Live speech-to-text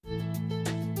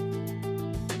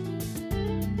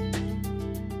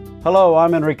Hello,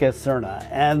 I'm Enrique Cerna,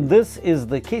 and this is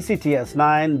the KCTS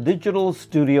 9 Digital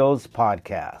Studios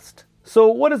podcast. So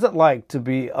what is it like to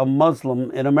be a Muslim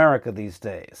in America these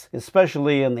days,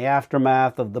 especially in the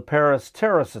aftermath of the Paris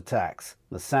terrorist attacks,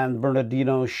 the San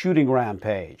Bernardino shooting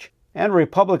rampage, and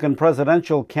Republican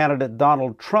presidential candidate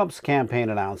Donald Trump's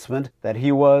campaign announcement that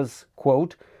he was,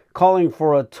 quote, calling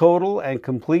for a total and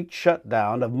complete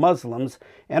shutdown of Muslims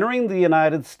entering the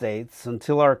United States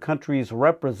until our country's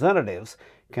representatives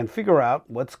can figure out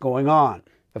what's going on.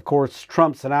 Of course,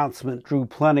 Trump's announcement drew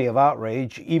plenty of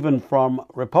outrage, even from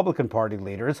Republican Party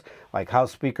leaders like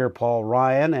House Speaker Paul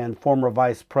Ryan and former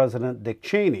Vice President Dick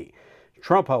Cheney.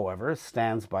 Trump, however,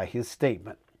 stands by his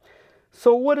statement.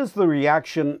 So what is the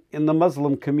reaction in the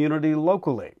Muslim community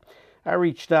locally? I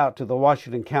reached out to the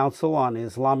Washington Council on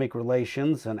Islamic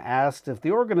Relations and asked if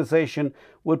the organization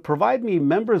would provide me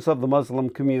members of the Muslim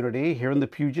community here in the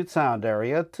Puget Sound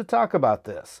area to talk about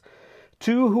this.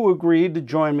 Two who agreed to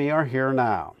join me are here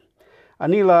now.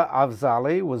 Aneelah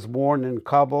Afzali was born in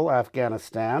Kabul,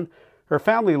 Afghanistan. Her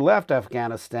family left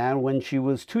Afghanistan when she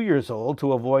was 2 years old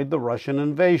to avoid the Russian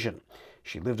invasion.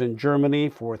 She lived in Germany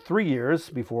for 3 years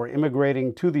before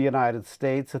immigrating to the United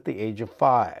States at the age of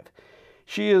 5.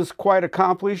 She is quite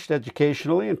accomplished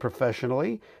educationally and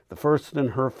professionally, the first in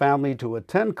her family to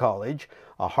attend college,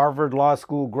 a Harvard Law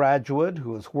School graduate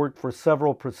who has worked for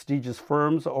several prestigious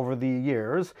firms over the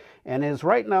years and is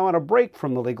right now on a break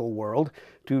from the legal world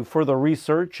to further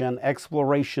research and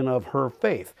exploration of her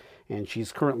faith. And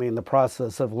she's currently in the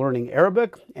process of learning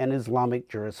Arabic and Islamic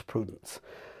jurisprudence.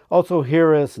 Also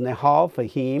here is Nihal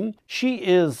Fahim. She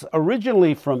is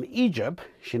originally from Egypt.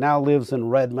 She now lives in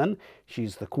Redmond.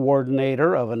 She's the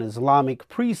coordinator of an Islamic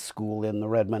preschool in the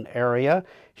Redmond area.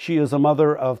 She is a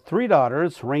mother of 3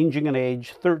 daughters ranging in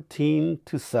age 13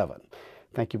 to 7.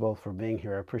 Thank you both for being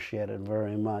here. I appreciate it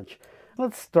very much.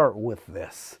 Let's start with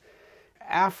this.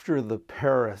 After the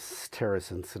Paris terrorist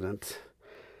incident,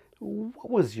 what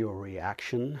was your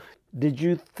reaction? Did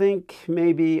you think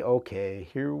maybe, okay,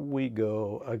 here we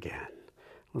go again?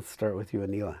 Let's start with you,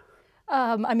 Aneelah.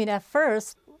 At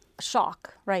first,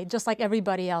 shock, right? Just like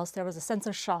everybody else, there was a sense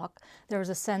of shock. There was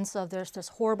a sense of there's this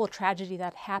horrible tragedy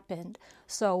that happened.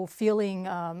 So feeling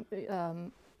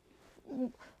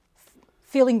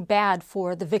bad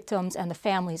for the victims and the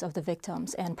families of the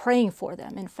victims and praying for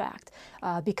them, in fact,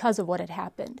 because of what had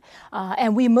happened.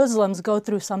 And we Muslims go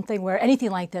through something where anything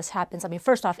like this happens.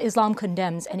 First off, Islam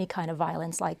condemns any kind of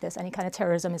violence like this. Any kind of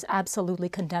terrorism is absolutely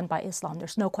condemned by Islam.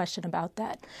 There's no question about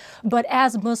that. But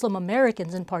as Muslim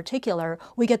Americans in particular,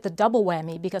 we get the double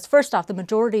whammy because first off, the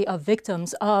majority of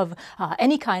victims of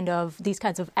any kind of these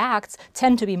kinds of acts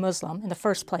tend to be Muslim in the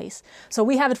first place. So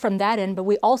we have it from that end, but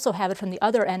we also have it from the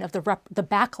other end of the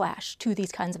backlash to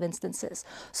these kinds of instances.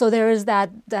 So there is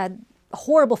that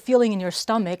horrible feeling in your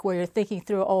stomach where you're thinking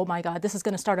through, oh my God, this is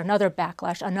going to start another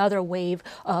backlash, another wave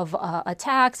of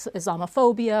attacks,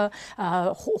 Islamophobia,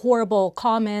 horrible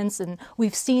comments. And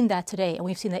we've seen that today. And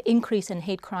we've seen the increase in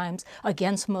hate crimes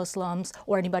against Muslims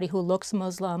or anybody who looks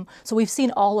Muslim. So we've seen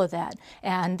all of that.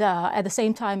 And at the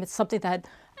same time, it's something that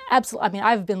absolutely,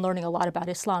 I've been learning a lot about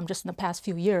Islam just in the past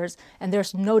few years, and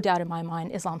there's no doubt in my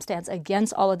mind Islam stands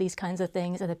against all of these kinds of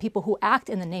things, and the people who act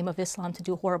in the name of Islam to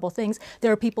do horrible things,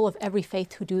 there are people of every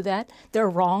faith who do that. They're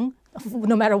wrong.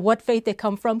 No matter what faith they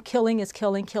come from, killing is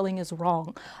killing, killing is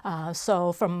wrong.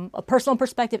 So from a personal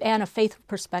perspective and a faith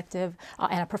perspective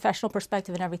and a professional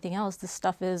perspective and everything else, this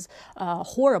stuff is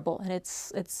horrible, and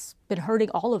it's been hurting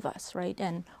all of us, right?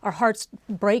 And our hearts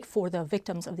break for the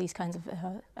victims of these kinds of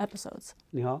episodes.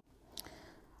 Nihal?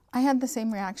 I had the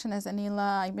same reaction as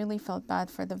Aneelah. I really felt bad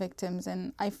for the victims,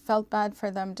 and I felt bad for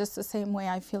them just the same way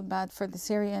I feel bad for the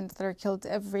Syrians that are killed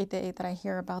every day that I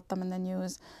hear about them in the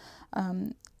news.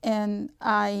 And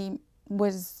I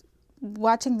was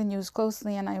watching the news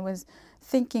closely, and I was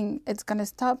thinking, it's going to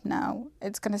stop now.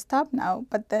 It's going to stop now.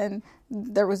 But then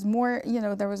there was more,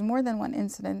 there was more than one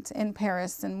incident in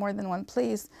Paris and more than one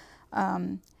place.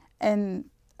 And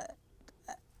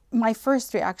my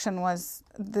first reaction was,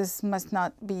 this must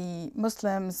not be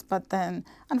Muslims. But then,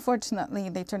 unfortunately,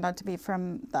 they turned out to be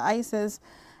from the ISIS.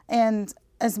 And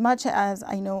as much as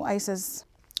I know ISIS,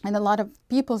 in a lot of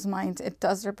people's minds, it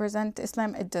does represent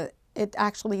Islam. It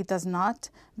actually does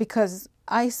not, because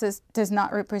ISIS does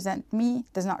not represent me,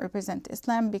 does not represent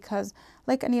Islam, because,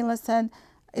 like Aneelah said,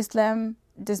 Islam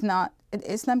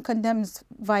condemns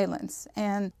violence.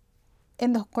 And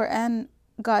in the Quran,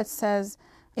 God says,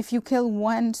 if you kill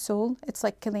one soul, it's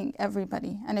like killing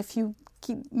everybody. And if you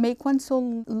make one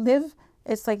soul live,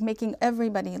 it's like making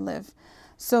everybody live.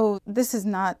 So this is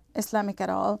not Islamic at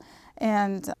all.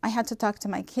 And I had to talk to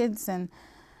my kids, and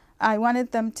I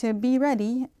wanted them to be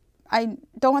ready, I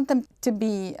don't want them to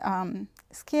be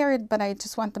scared, but I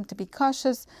just want them to be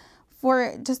cautious.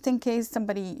 For just in case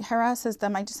somebody harasses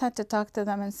them, I just had to talk to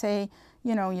them and say,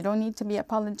 you don't need to be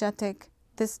apologetic.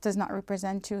 This does not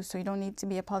represent you, so you don't need to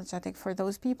be apologetic for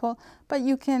those people. But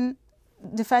you can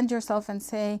defend yourself and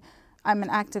say, I'm an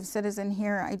active citizen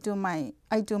here. I do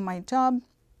my job.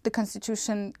 The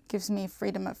Constitution gives me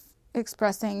freedom of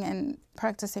expressing and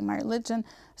practicing my religion.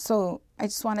 So I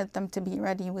just wanted them to be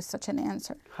ready with such an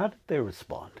answer. How did they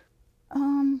respond?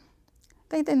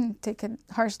 They didn't take it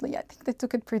harshly. I think they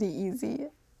took it pretty easy.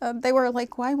 They were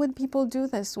like, why would people do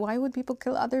this? Why would people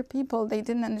kill other people? They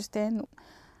didn't understand.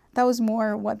 That was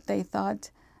more what they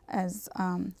thought as,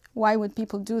 why would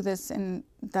people do this? And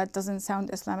that doesn't sound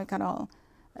Islamic at all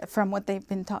from what they've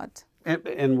been taught.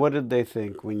 And what did they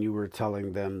think when you were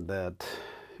telling them that,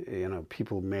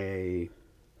 people may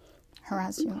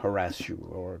harass you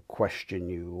or question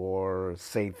you or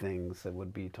say things that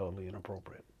would be totally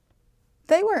inappropriate?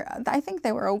 I think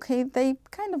they were okay. They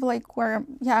kind of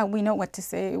we know what to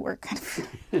say. We're kind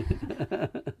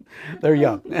of... They're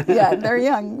young. Yeah, they're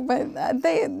young. But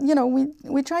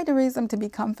we try to raise them to be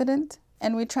confident.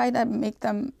 And we try to make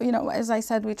them, as I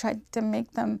said, we tried to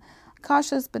make them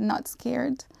cautious but not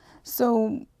scared.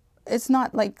 So it's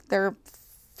not like they're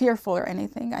fearful or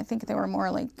anything. I think they were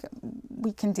more like,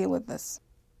 we can deal with this.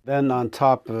 Then on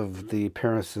top of the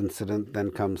Paris incident,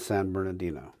 then comes San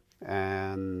Bernardino.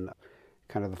 And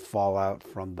kind of the fallout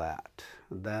from that.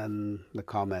 Then the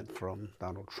comment from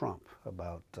Donald Trump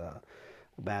about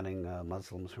banning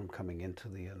Muslims from coming into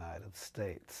the United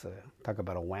States. Talk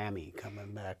about a whammy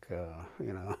coming back,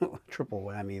 triple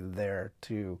whammy there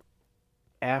too.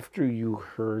 After you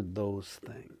heard those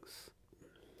things,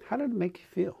 how did it make you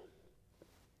feel?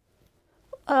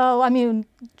 Oh, I mean,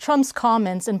 Trump's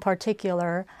comments in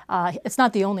particular, it's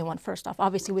not the only one, first off.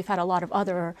 Obviously, we've had a lot of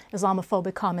other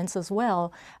Islamophobic comments as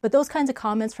well. But those kinds of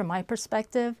comments, from my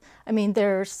perspective, I mean,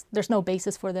 there's no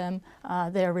basis for them.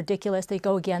 They're ridiculous. They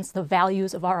go against the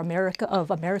values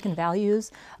of American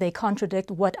values. They contradict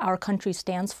what our country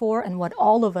stands for and what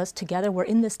all of us together, we're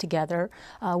in this together.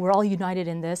 We're all united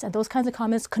in this. And those kinds of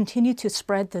comments continue to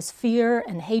spread this fear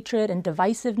and hatred and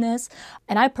divisiveness.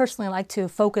 And I personally like to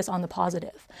focus on the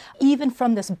positive. Even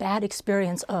from this bad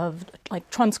experience of like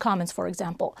Trump's comments, for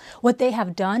example, what they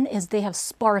have done is they have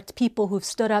sparked people who've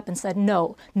stood up and said,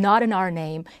 no, not in our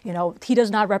name. He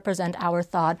does not represent our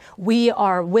thought. We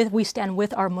stand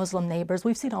with our Muslim neighbors.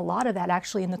 We've seen a lot of that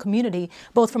actually in the community,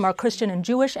 both from our Christian and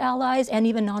Jewish allies and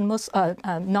even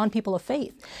non-people of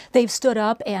faith. They've stood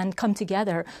up and come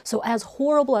together. So as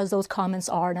horrible as those comments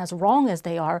are and as wrong as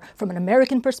they are from an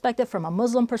American perspective, from a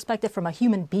Muslim perspective, from a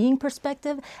human being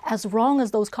perspective, as wrong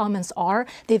as those comments are,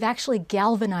 they've actually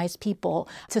galvanized people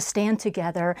to stand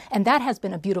together, and that has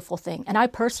been a beautiful thing. And I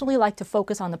personally like to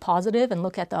focus on the positive and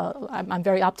look at I'm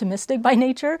very optimistic by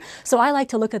nature, so I like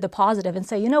to look at the positive and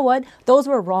say, you know what, those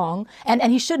were wrong, and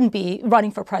he shouldn't be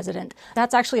running for president.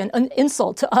 That's actually an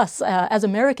insult to us as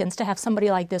Americans to have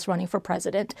somebody like this running for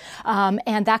president.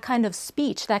 And that kind of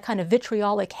speech, that kind of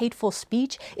vitriolic, hateful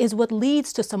speech is what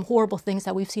leads to some horrible things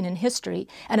that we've seen in history.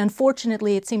 And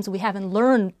unfortunately, it seems we haven't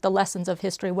learned the lessons of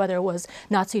history, whether it was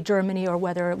Nazi Germany or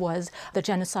whether it was the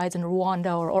genocides in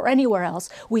Rwanda or anywhere else.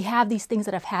 We have these things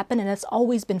that have happened, and it's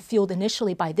always been fueled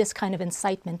initially by this kind of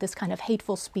incitement, this kind of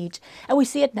hateful speech. And we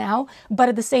see it now, but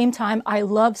at the same time, I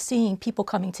love seeing people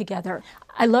coming together.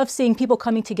 I love seeing people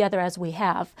coming together as we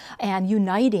have and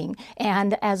uniting.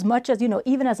 And as much as,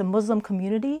 even as a Muslim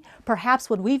community, perhaps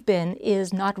what we've been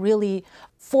is not really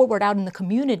forward out in the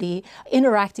community,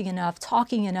 interacting enough,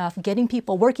 talking enough, getting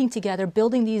people working together,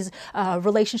 building these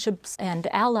relationships and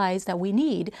allies that we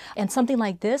need. And something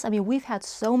like this, I mean, we've had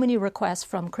so many requests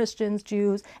from Christians,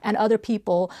 Jews, and other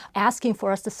people asking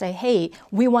for us to say, hey,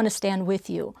 we want to stand with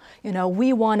you.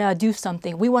 We want to do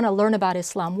something. We want to learn about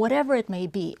Islam, whatever it may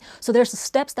be. So there's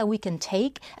steps that we can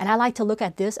take, and I like to look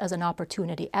at this as an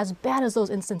opportunity. As bad as those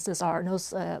instances are, and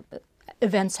those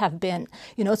events have been,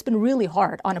 it's been really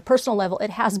hard. On a personal level,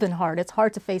 it has been hard. It's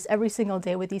hard to face every single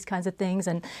day with these kinds of things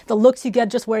and the looks you get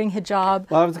just wearing hijab.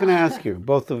 Well, I was going to ask you,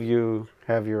 both of you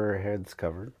have your heads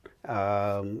covered.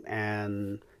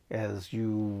 And as you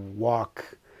walk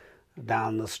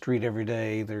down the street every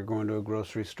day, either going to a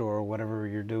grocery store or whatever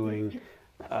you're doing,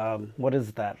 what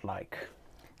is that like?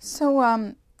 So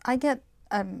I get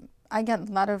a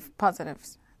lot of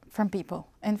positives from people.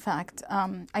 In fact,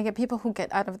 I get people who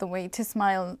get out of the way to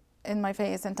smile in my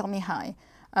face and tell me hi,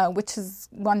 which is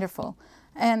wonderful.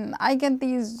 And I get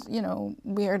these,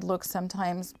 weird looks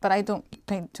sometimes, but I don't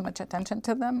pay too much attention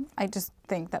to them. I just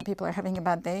think that people are having a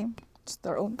bad day. It's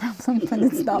their own problem, but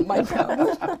it's not my problem.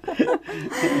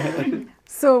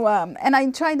 So, and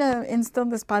I try to instill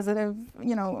this positive,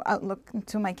 outlook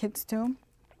to my kids too.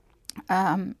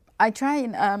 I try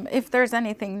and if there's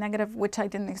anything negative which I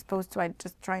didn't expose to, I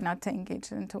just try not to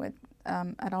engage into it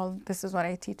at all. This is what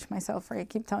I teach myself, or I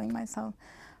keep telling myself.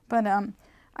 But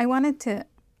I wanted to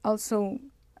also,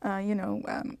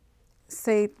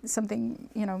 say something.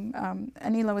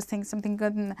 Aneelah was saying something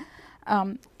good,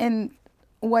 and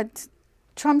what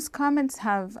Trump's comments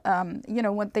have,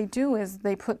 what they do is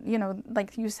they put,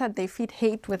 like you said, they feed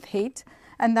hate with hate.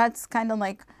 And that's kind of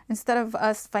like, instead of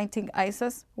us fighting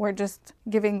ISIS, we're just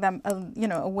giving them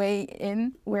a way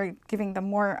in. We're giving them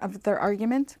more of their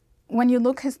argument. When you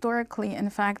look historically, in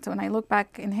fact, when I look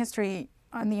back in history,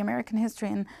 on the American history,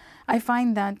 and I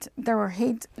find that there were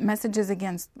hate messages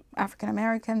against African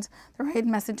Americans, there were hate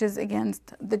messages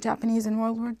against the Japanese in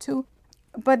World War II.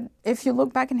 But if you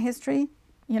look back in history,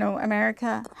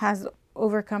 America has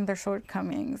overcome their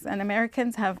shortcomings, and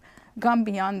Americans have gone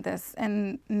beyond this,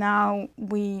 and now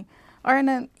we are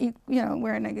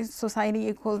we're in a society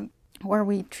equal, where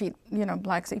we treat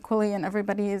blacks equally, and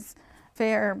everybody is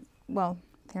fair. Well,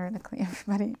 theoretically,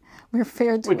 we're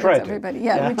fair towards everybody.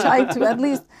 Yeah, we try to at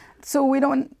least. So we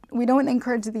don't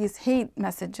encourage these hate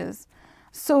messages.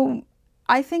 So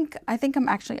I think I'm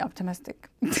actually optimistic.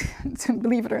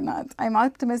 Believe it or not, I'm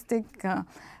optimistic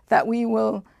that we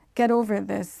will get over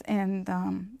this, and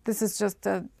this is just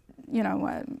a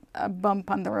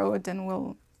bump on the road, and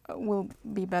we'll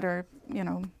be better,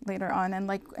 later on. And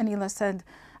like Aneelah said,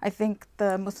 I think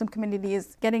the Muslim community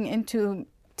is getting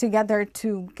together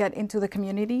to get into the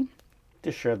community.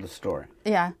 To share the story.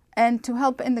 Yeah, and to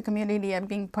help in the community and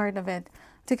being part of it,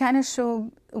 to kind of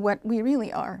show what we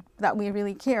really are, that we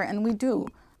really care, and we do.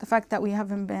 The fact that we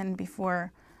haven't been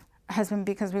before has been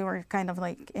because we were kind of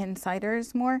like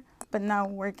insiders more, but now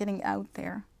we're getting out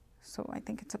there. So I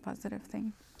think it's a positive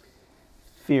thing.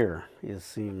 Fear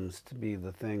seems to be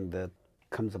the thing that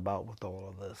comes about with all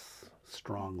of this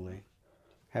strongly.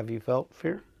 Have you felt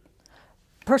fear?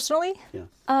 Personally? Yes.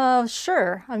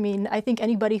 Sure. I mean, I think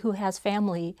anybody who has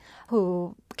family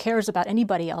who cares about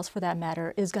anybody else, for that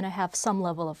matter, is going to have some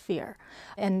level of fear.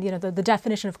 And, the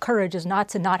definition of courage is not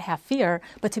to not have fear,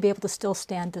 but to be able to still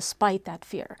stand despite that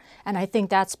fear. And I think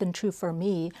that's been true for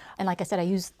me. And like I said, I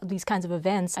use these kinds of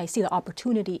events. I see the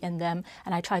opportunity in them,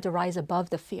 and I try to rise above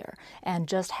the fear and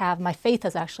just have my faith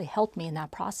has actually helped me in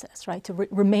that process, right? To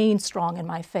remain strong in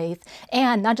my faith,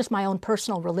 and not just my own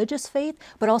personal religious faith,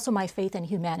 but also my faith in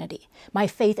humanity, my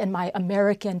faith in my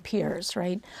American peers,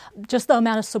 right? Just the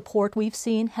amount of support we've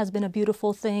seen has been a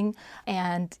beautiful thing.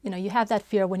 And, you have that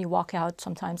fear when you walk out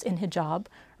sometimes in hijab,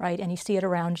 right? And you see it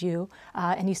around you.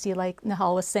 And you see, like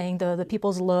Nihal was saying, the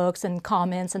people's looks and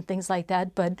comments and things like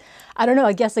that. But I don't know,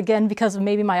 I guess, again, because of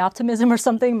maybe my optimism or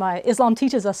something, Islam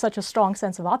teaches us such a strong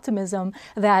sense of optimism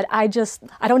that I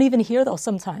don't even hear those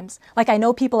sometimes. Like, I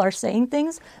know people are saying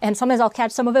things, and sometimes I'll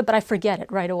catch some of it, but I forget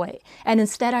it right away. And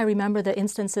instead, I remember the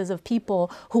instances of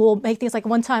people who will make things like,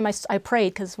 one time I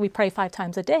prayed, because we pray 5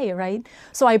 times a day, right?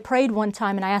 So I prayed one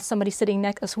time, and I asked somebody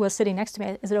who was sitting next to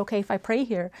me, is it okay if I pray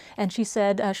here? And she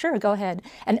said, sure, go ahead.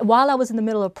 And while I was in the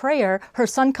middle of prayer, her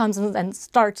son comes and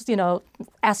starts,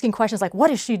 asking questions like, what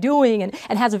is she doing?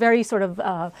 And has a very sort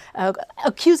of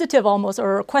accusative almost,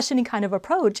 or questioning kind of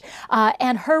approach.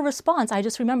 And her response, I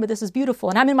just remember, this is beautiful.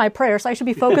 And I'm in my prayer, so I should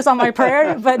be focused on my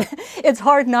prayer, but it's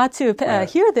hard not to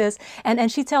hear this.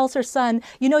 And she tells her son,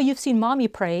 you've seen mommy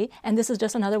pray, and this is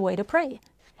just another way to pray.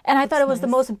 And I thought it was the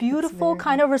most beautiful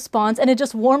kind of response, and it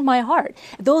just warmed my heart.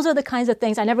 Those are the kinds of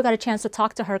things. I never got a chance to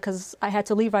talk to her because I had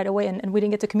to leave right away, and we didn't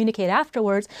get to communicate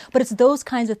afterwards. But it's those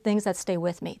kinds of things that stay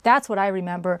with me. That's what I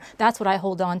remember. That's what I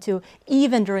hold on to,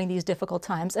 even during these difficult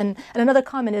times. And another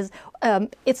comment is,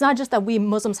 it's not just that we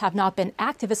Muslims have not been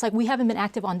active. It's like we haven't been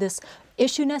active on this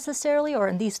issue necessarily, or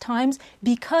in these times,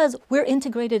 because we're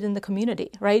integrated in the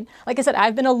community, right? Like I said,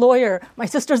 I've been a lawyer. My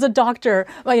sister's a doctor.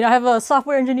 I have a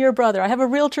software engineer brother. I have a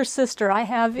realtor sister. I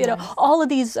have, all of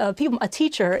these people, a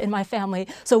teacher in my family.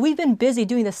 So we've been busy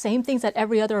doing the same things that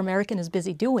every other American is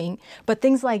busy doing. But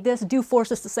things like this do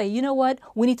force us to say, you know what?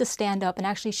 We need to stand up and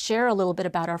actually share a little bit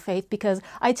about our faith, because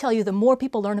I tell you, the more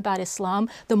people learn about Islam,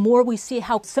 the more we see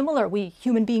how similar we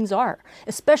human beings are,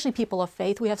 especially people of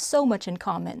faith. We have so much in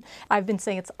common. I've been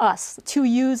saying it's us, 2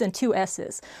 U's and 2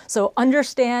 S's. So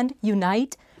understand,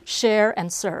 unite, share,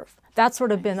 and serve. That's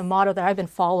sort of been the motto that I've been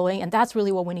following, and that's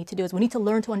really what we need to do is we need to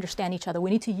learn to understand each other. We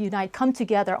need to unite, come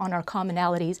together on our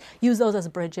commonalities, use those as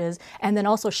bridges, and then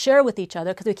also share with each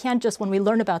other, because we can't just, when we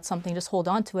learn about something, just hold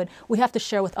on to it. We have to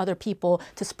share with other people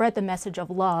to spread the message of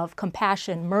love,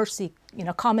 compassion, mercy,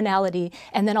 commonality,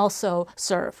 and then also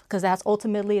serve, because that's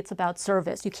ultimately, it's about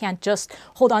service. You can't just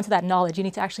hold on to that knowledge. You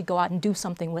need to actually go out and do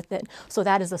something with it. So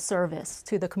that is a service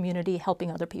to the community,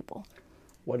 helping other people.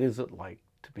 What is it like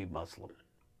to be Muslim?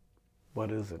 What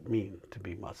does it mean to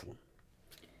be Muslim?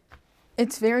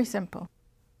 It's very simple.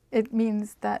 It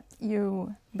means that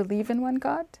you believe in one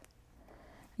God,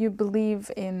 you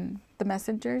believe in the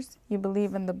messengers, you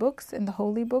believe in the books, in the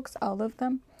holy books, all of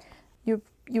them.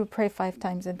 You pray 5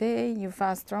 times a day, you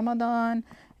fast Ramadan,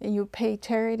 you pay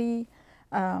charity,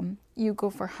 you go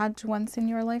for Hajj once in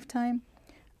your lifetime.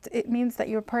 It means that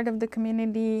you're part of the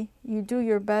community, you do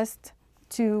your best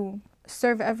to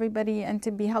serve everybody and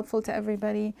to be helpful to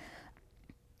everybody.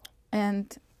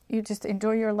 And you just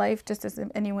enjoy your life just as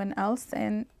anyone else,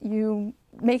 and you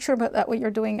make sure that what you're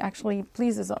doing actually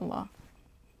pleases Allah.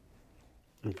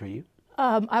 And for you?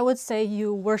 I would say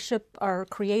you worship our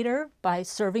Creator by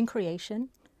serving creation.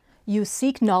 You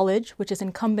seek knowledge, which is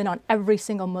incumbent on every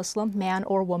single Muslim, man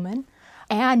or woman.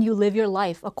 And you live your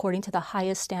life according to the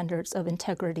highest standards of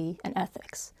integrity and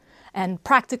ethics. And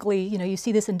practically, you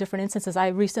see this in different instances. I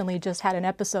recently just had an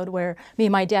episode where me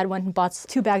and my dad went and bought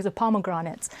 2 bags of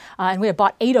pomegranates. And we had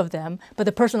bought 8 of them, but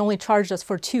the person only charged us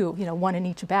for 2, 1 in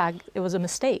each bag. It was a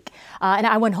mistake. And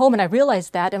I went home and I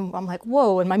realized that, and I'm like,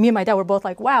 whoa. And me and my dad were both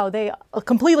like, wow, they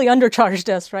completely undercharged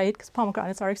us, right? Because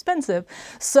pomegranates are expensive.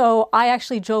 So I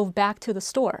actually drove back to the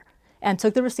store and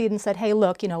took the receipt and said, hey,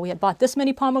 look, we had bought this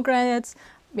many pomegranates.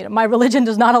 My religion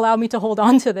does not allow me to hold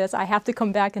on to this. I have to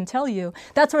come back and tell you.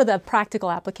 That's sort of the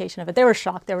practical application of it. They were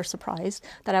shocked. They were surprised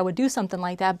that I would do something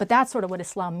like that. But that's sort of what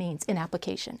Islam means in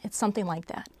application. It's something like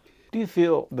that. Do you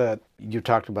feel that you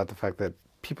talked about the fact that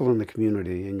people in the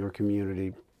community, in your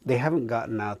community, they haven't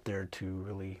gotten out there to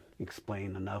really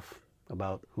explain enough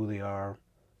about who they are,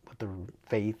 what their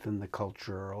faith and the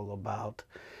culture are all about?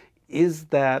 Is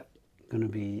that going to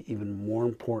be even more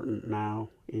important now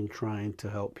in trying to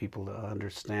help people to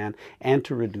understand and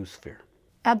to reduce fear?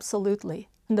 Absolutely.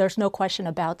 There's no question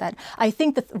about that. I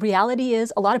think the reality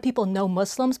is a lot of people know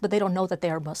Muslims, but they don't know that they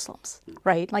are Muslims,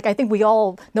 right? Like I think we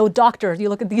all know doctors. You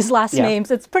look at these last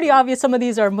names, it's pretty obvious some of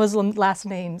these are Muslim last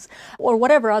names or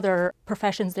whatever other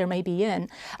professions there may be in.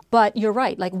 But you're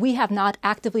right, like we have not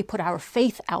actively put our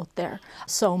faith out there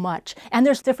so much. And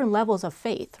there's different levels of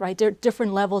faith, right? There are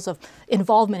different levels of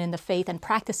involvement in the faith and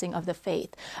practicing of the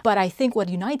faith. But I think what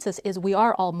unites us is we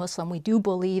are all Muslim. We do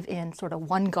believe in sort of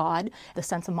one God, the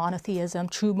sense of monotheism,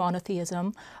 true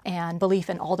monotheism, and belief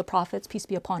in all the prophets, peace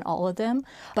be upon all of them.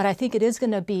 But I think it is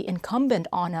going to be incumbent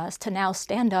on us to now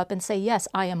stand up and say, yes,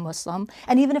 I am Muslim.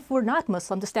 And even if we're not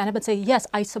Muslim, to stand up and say, yes,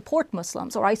 I support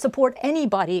Muslims, or I support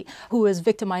anybody who is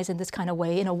victimized in this kind of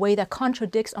way, in a way that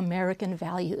contradicts American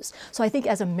values. So I think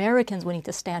as Americans, we need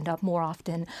to stand up more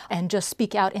often and just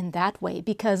speak out in that way,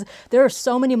 because there are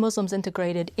so many Muslims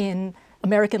integrated in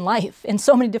American life in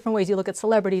so many different ways. You look at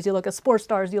celebrities, you look at sports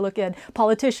stars, you look at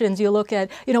politicians, you look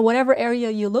at, whatever area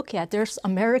you look at, there's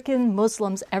American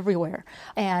Muslims everywhere.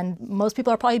 And most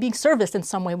people are probably being serviced in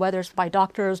some way, whether it's by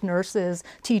doctors, nurses,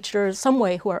 teachers, some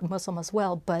way who are Muslim as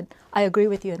well. But I agree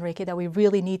with you, Enrique, that we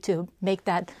really need to make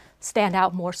that stand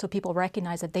out more so people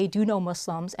recognize that they do know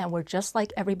Muslims and we're just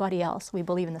like everybody else. We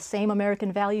believe in the same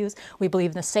American values. We believe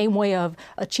in the same way of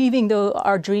achieving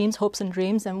our dreams, hopes and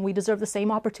dreams, and we deserve the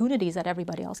same opportunities that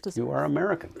everybody else deserves. You are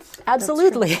Americans.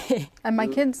 Absolutely. And my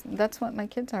kids, that's what my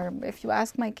kids are. If you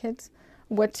ask my kids,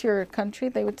 what's your country?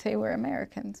 They would say we're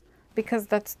Americans, because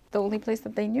that's the only place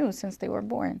that they knew since they were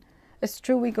born. It's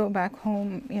true we go back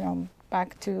home,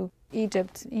 back to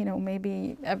Egypt,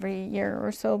 maybe every year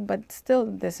or so, but still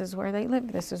this is where they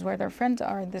live. This is where their friends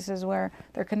are. This is where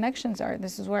their connections are.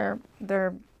 This is where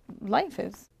their life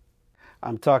is.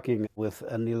 I'm talking with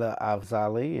Aneelah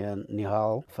Afzali and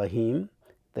Nihal Fahim.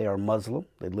 They are Muslim.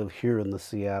 They live here in the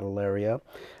Seattle area.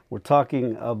 We're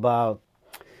talking about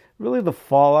really the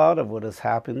fallout of what has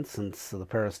happened since the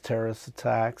Paris terrorist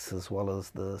attacks, as well as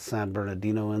the San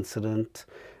Bernardino incident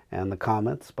and the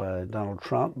comments by Donald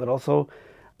Trump, but also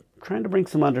trying to bring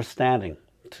some understanding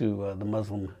to the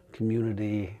Muslim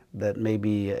community that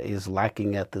maybe is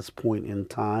lacking at this point in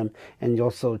time, and you're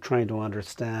also trying to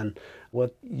understand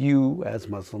what you as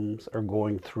Muslims are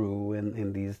going through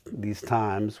in these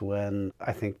times when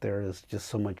I think there is just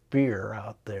so much fear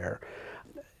out there.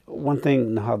 One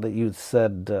thing, Nihal, that you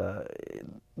said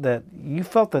that you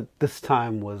felt that this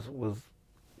time was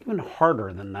even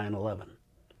harder than 9/11.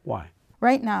 Why?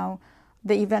 Right now,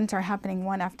 the events are happening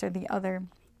one after the other.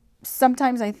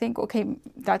 Sometimes I think, okay,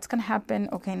 that's going to happen.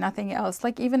 Okay, nothing else.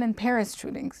 Like even in Paris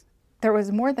shootings, there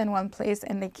was more than one place,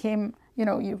 and they came.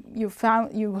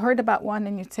 You heard about one,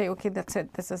 and you'd say, okay, that's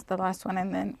it. This is the last one,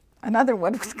 and then another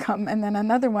one would come, and then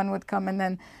another one would come, and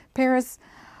then Paris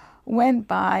went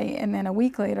by, and then a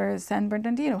week later, San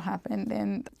Bernardino happened,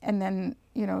 and then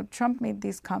Trump made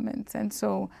these comments, and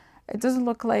so it doesn't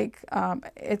look like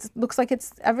it looks like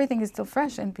everything is still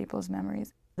fresh in people's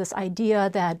memories. This idea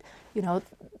that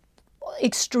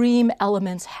extreme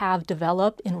elements have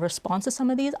developed in response to some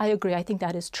of these, I agree. I think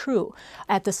that is true.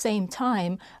 At the same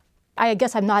time, I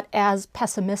guess I'm not as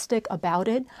pessimistic about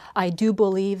it. I do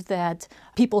believe that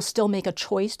people still make a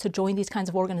choice to join these kinds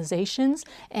of organizations,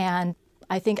 and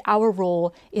I think our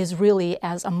role is really,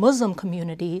 as a Muslim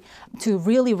community, to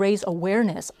really raise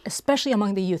awareness, especially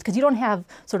among the youth, because you don't have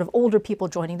sort of older people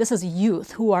joining. This is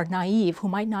youth who are naive, who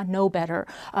might not know better,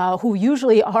 who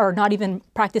usually are not even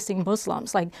practicing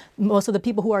Muslims. Like most of the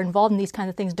people who are involved in these kinds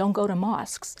of things don't go to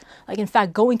mosques. Like in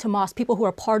fact, going to mosques, people who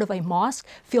are part of a mosque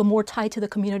feel more tied to the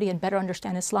community and better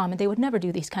understand Islam, and they would never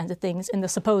do these kinds of things in the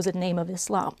supposed name of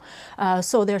Islam.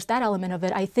 So there's that element of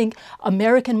it. I think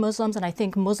American Muslims and I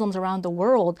think Muslims around the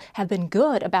world have been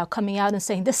good about coming out and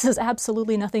saying this has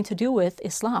absolutely nothing to do with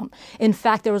Islam. In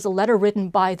fact, there was a letter written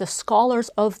by the scholars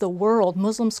of the world,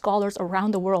 Muslim scholars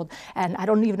around the world, and I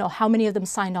don't even know how many of them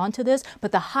signed on to this,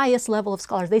 but the highest level of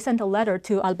scholars, they sent a letter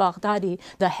to al-Baghdadi,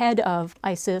 the head of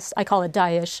ISIS, I call it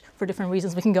Daesh for different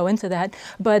reasons, we can go into that,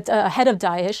 but head of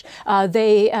Daesh,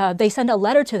 they sent a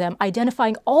letter to them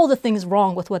identifying all the things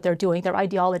wrong with what they're doing, their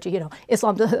ideology.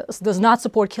 Islam does not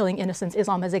support killing innocents.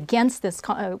 Islam is against this,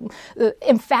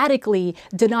 emphatically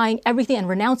denying everything and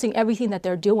renouncing everything that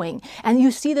they're doing. And you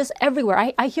see this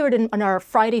everywhere. I hear it in our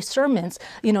Friday sermons,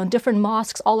 in different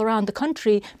mosques all around the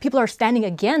country. People are standing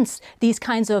against these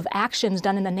kinds of actions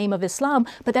done in the name of Islam,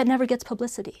 but that never gets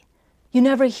publicity. You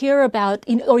never hear about,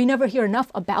 or you never hear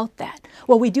enough about that.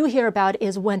 What we do hear about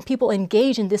is when people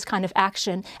engage in this kind of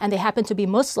action and they happen to be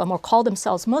Muslim or call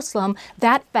themselves Muslim,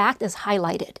 that fact is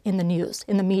highlighted in the news,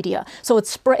 in the media. So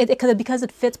it's because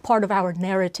it fits part of our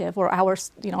narrative or our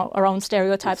own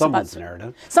stereotypes. Someone's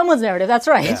narrative. Someone's narrative, that's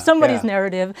right. Yeah, Somebody's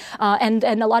narrative, and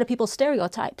a lot of people's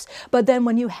stereotypes. But then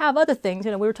when you have other things,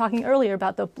 we were talking earlier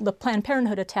about the Planned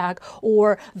Parenthood attack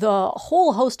or the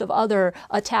whole host of other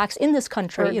attacks in this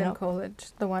country.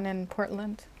 The one in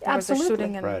Portland. Absolutely. There was a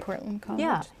shooting in Portland College.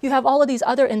 Yeah. You have all of these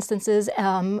other instances,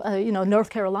 North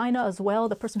Carolina as well,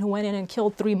 the person who went in and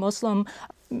killed 3 Muslim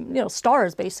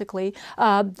stars, basically.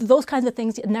 Those kinds of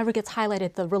things, it never gets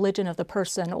highlighted, the religion of the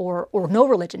person or no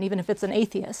religion, even if it's an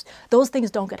atheist. Those things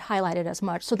don't get highlighted as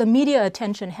much. So the media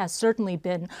attention has certainly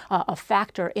been a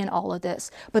factor in all of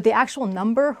this. But the actual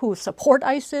number who support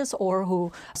ISIS or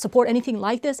who support anything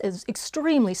like this is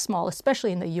extremely small,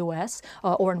 especially in the U.S.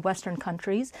 Or in Western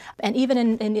countries. And even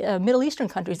in Middle Eastern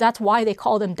countries, that's why they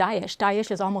call them Daesh.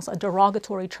 Daesh is almost a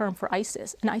derogatory term for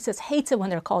ISIS. And ISIS hates it when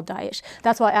they're called Daesh.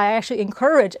 That's why I actually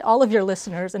encourage all of your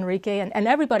listeners, Enrique, and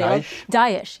everybody else,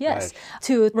 Daesh, yes,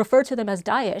 to refer to them as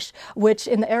Daesh, which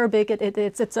in the Arabic,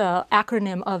 it's an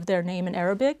acronym of their name in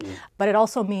Arabic, but it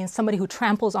also means somebody who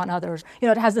tramples on others.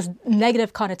 It has this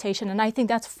negative connotation, and I think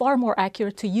that's far more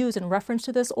accurate to use in reference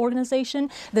to this organization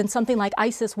than something like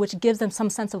ISIS, which gives them some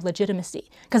sense of legitimacy,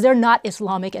 because they're not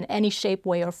Islamic in any shape,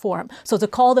 way, or form. So to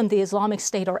call them the Islamic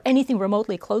State or anything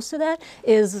remotely close to that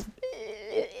is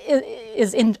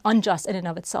unjust in and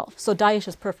of itself. So Daesh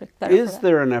is perfect. Is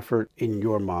there an effort in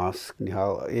your mosque,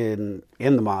 Nihal, in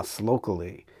the mosque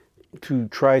locally, to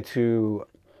try to,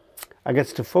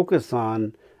 to focus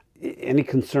on any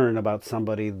concern about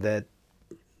somebody that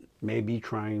may be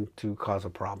trying to cause a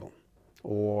problem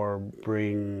or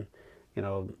bring,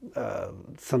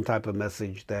 some type of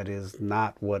message that is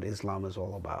not what Islam is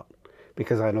all about?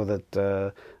 Because I know that,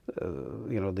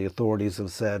 the authorities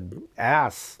have said,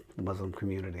 ask the Muslim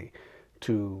community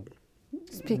to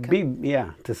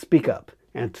speak up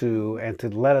and to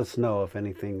let us know if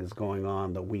anything is going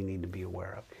on that we need to be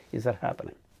aware of. Is that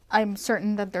happening? I'm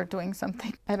certain that they're doing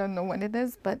something. I don't know what it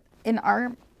is, but in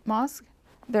our mosque,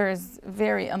 there is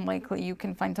very unlikely you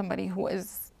can find somebody who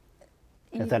is...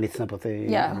 Has any sympathy?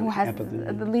 Yeah, who has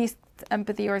the least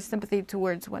empathy or sympathy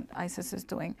towards what ISIS is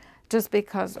doing. Just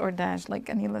because, or Daesh, like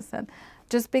Aneelah said,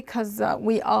 just because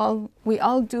we all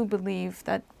do believe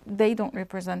that they don't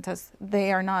represent us,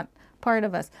 they are not part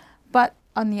of us. But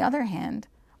on the other hand,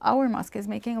 our mosque is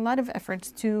making a lot of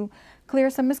efforts to clear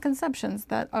some misconceptions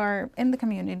that are in the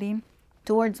community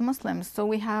towards Muslims. So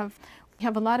we have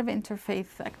a lot of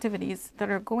interfaith activities that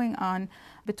are going on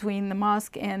between the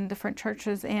mosque and different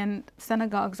churches and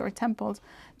synagogues or temples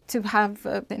to have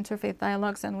the interfaith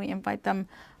dialogues, and we invite them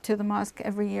to the mosque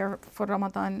every year for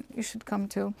Ramadan. You should come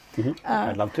too.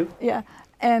 I'd love to. Yeah,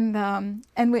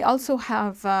 and we also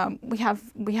have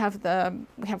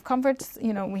converts.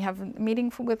 We have a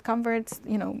meeting with converts.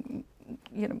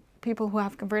 People who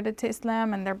have converted to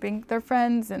Islam, and they're being their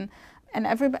friends, and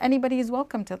anybody is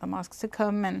welcome to the mosque to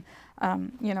come and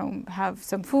have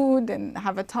some food and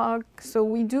have a talk. So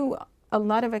we do a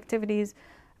lot of activities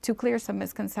to clear some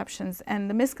misconceptions, and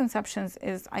the misconceptions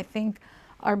is, I think,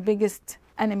 our biggest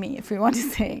enemy, if we want to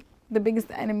say, the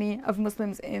biggest enemy of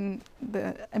Muslims in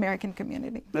the American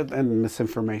community. And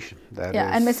misinformation.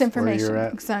 And misinformation,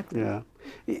 exactly. Yeah.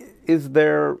 Is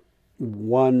there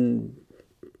one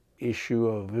issue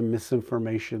of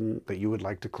misinformation that you would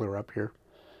like to clear up here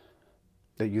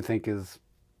that you think is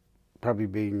probably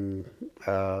being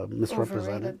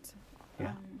misrepresented? Overrated.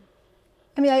 Yeah.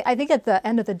 I think at the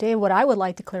end of the day, what I would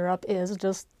like to clear up is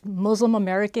just Muslim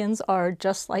Americans are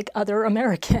just like other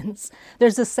Americans.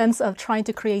 There's this sense of trying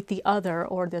to create the other,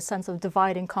 or this sense of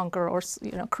divide and conquer, or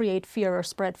create fear or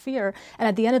spread fear. And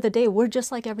at the end of the day, we're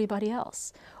just like everybody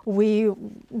else. We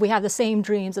have the same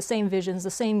dreams, the same visions,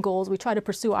 the same goals. We try to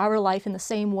pursue our life in the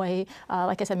same way.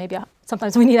 Like I said, maybe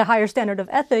sometimes we need a higher standard of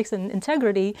ethics and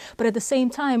integrity, but at the same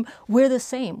time, we're the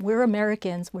same. We're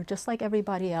Americans. We're just like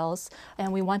everybody else,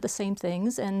 and we want the same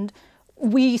things. And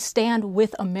we stand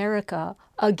with America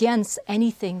against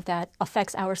anything that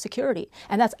affects our security.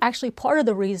 And that's actually part of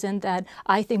the reason that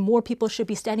I think more people should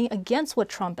be standing against what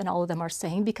Trump and all of them are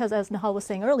saying, because as Nihal was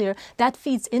saying earlier, that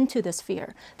feeds into this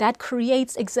fear. That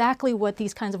creates exactly what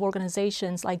these kinds of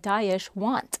organizations like Daesh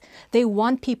want. They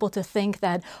want people to think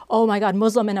that, oh my God,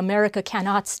 Muslim and America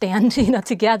cannot stand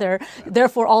together,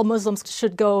 therefore all Muslims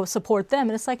should go support them.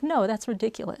 And it's like, no, that's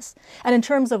ridiculous. And in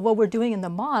terms of what we're doing in the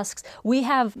mosques, we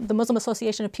have the Muslim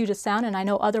Association of Puget Sound, and I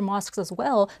know other mosques as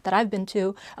well that I've been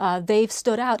to, they've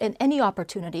stood out in any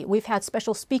opportunity. We've had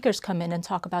special speakers come in and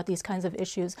talk about these kinds of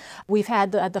issues. We've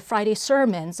had the Friday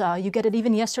sermons. You get it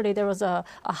even yesterday. There was a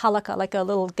halakha, like a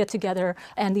little get-together,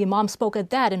 and the imam spoke at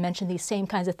that and mentioned these same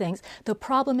kinds of things. The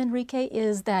problem, Enrique,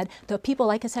 is that the people,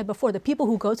 like I said before, the people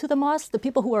who go to the mosque, the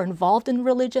people who are involved in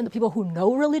religion, the people who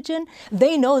know religion,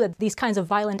 they know that these kinds of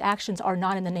violent actions are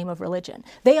not in the name of religion.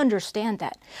 They understand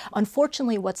that.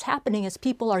 Unfortunately, what's happening is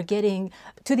people are getting,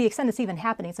 to the extent it's even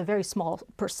happening, it's a very small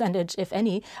percentage, if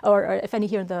any, or if any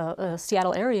here in the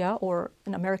Seattle area or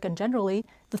in America generally,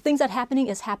 the things that happening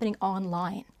is happening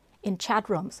online, in chat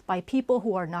rooms, by people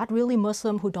who are not really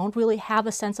Muslim, who don't really have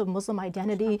a sense of Muslim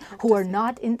identity, who are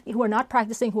not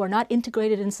practicing, who are not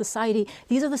integrated in society.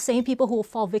 These are the same people who will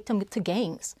fall victim to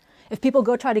gangs. If people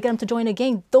go try to get them to join a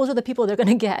gang, those are the people they're going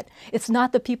to get. It's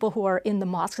not the people who are in the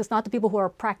mosques. It's not the people who are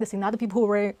practicing, not the people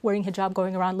who are wearing hijab,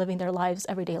 going around living their lives,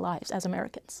 everyday lives as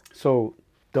Americans. So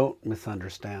don't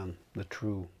misunderstand the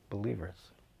true believers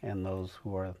and those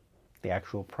who are the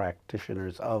actual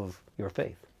practitioners of your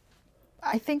faith.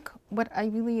 I think what I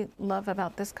really love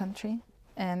about this country,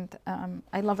 and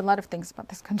I love a lot of things about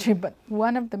this country, but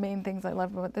one of the main things I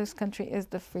love about this country is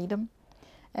the freedom,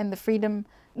 and the freedom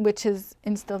which is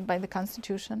instilled by the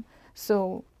Constitution.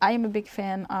 So I am a big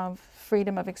fan of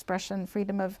freedom of expression,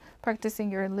 freedom of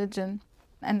practicing your religion,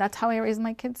 and that's how I raise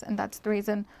my kids, and that's the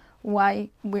reason why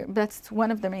that's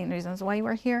one of the main reasons why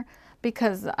we're here,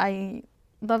 because I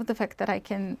love the fact that I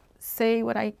can say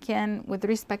what I can with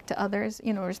respect to others,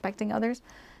 respecting others,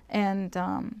 and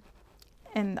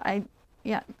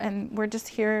we're just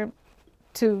here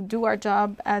to do our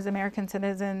job as American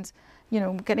citizens,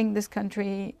 getting this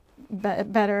country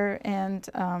better, and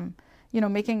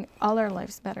making all our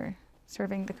lives better,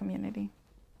 serving the community.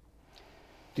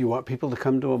 Do you want people to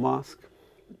come to a mosque?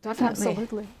 Definitely.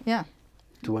 Absolutely. Yeah.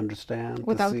 To understand?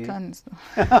 Without to see? guns.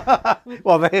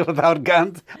 Well, without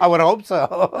guns? I would hope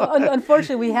so.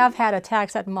 Unfortunately, we have had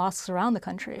attacks at mosques around the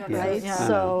country, right? Yeah.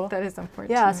 So that is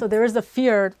unfortunate. Yeah, so there is a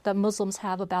fear that Muslims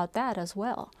have about that as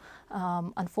well.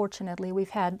 Unfortunately,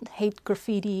 we've had hate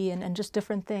graffiti and just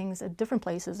different things at different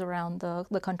places around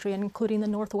the country, and including the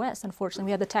Northwest. Unfortunately,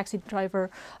 we had the taxi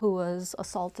driver who was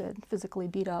assaulted, physically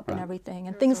beat up, and everything,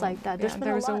 and things like that.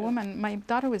 There was a woman. My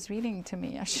daughter was reading to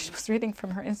me. She was reading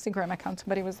from her Instagram account.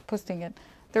 Somebody was posting it.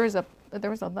 There was a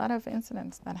lot of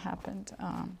incidents that happened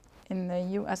in the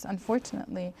U.S.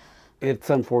 Unfortunately, it's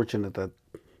unfortunate that,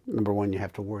 number one, you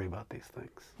have to worry about these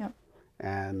things, Yep.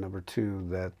 and number two,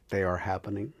 that they are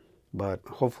happening. But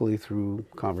hopefully through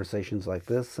conversations like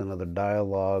this and other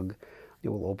dialogue, it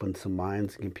will open some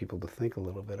minds and get people to think a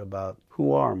little bit about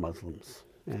who are Muslims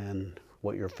and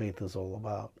what your faith is all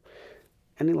about.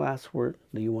 Any last word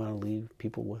that you want to leave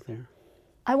people with here?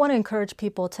 I want to encourage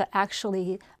people to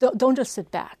actually, don't just sit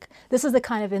back. This is the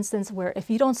kind of instance where if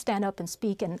you don't stand up and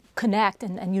speak and connect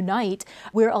and unite,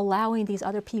 we're allowing these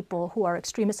other people who are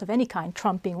extremists of any kind,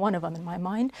 Trump being one of them in my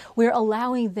mind, we're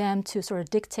allowing them to sort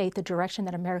of dictate the direction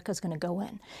that America is going to go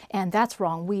in. And that's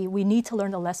wrong. We need to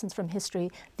learn the lessons from history.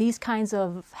 These kinds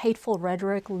of hateful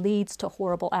rhetoric leads to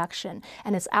horrible action.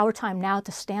 And it's our time now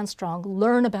to stand strong,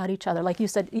 learn about each other. Like you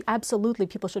said, absolutely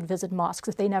people should visit mosques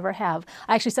if they never have.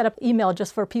 I actually set up email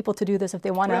just for people to do this if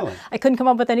they want to. Really? I couldn't come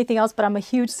up with anything else, but I'm a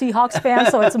huge Seahawks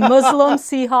fan, so it's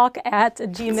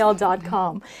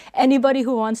muslimseahawk@gmail.com. Anybody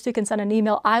who wants to can send an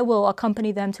email. I will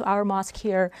accompany them to our mosque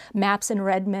here, MAPS in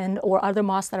Redmond, or other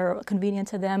mosques that are convenient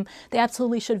to them. They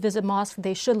absolutely should visit mosques.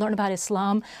 They should learn about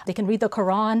Islam. They can read the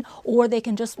Quran, or they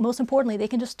can just, most importantly, they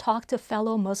can just talk to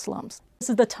fellow Muslims. This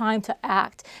is the time to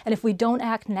act. And if we don't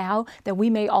act now, then we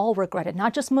may all regret it,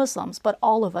 not just Muslims, but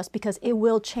all of us, because it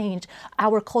will change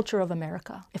our culture of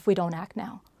America if we don't act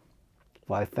now.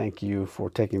 Well, I thank you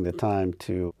for taking the time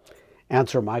to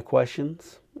answer my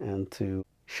questions and to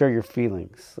share your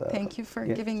feelings. Thank you for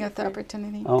giving us the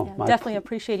opportunity. Oh, definitely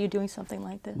appreciate you doing something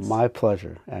like this. My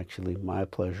pleasure, actually. My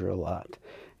pleasure a lot.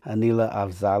 Aneelah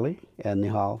Afzali and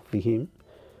Nihal Fahim,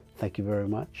 thank you very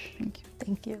much. Thank you.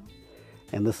 Thank you.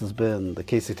 And this has been the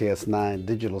KCTS 9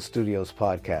 Digital Studios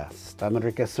podcast. I'm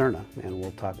Enrique Cerna, and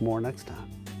we'll talk more next time.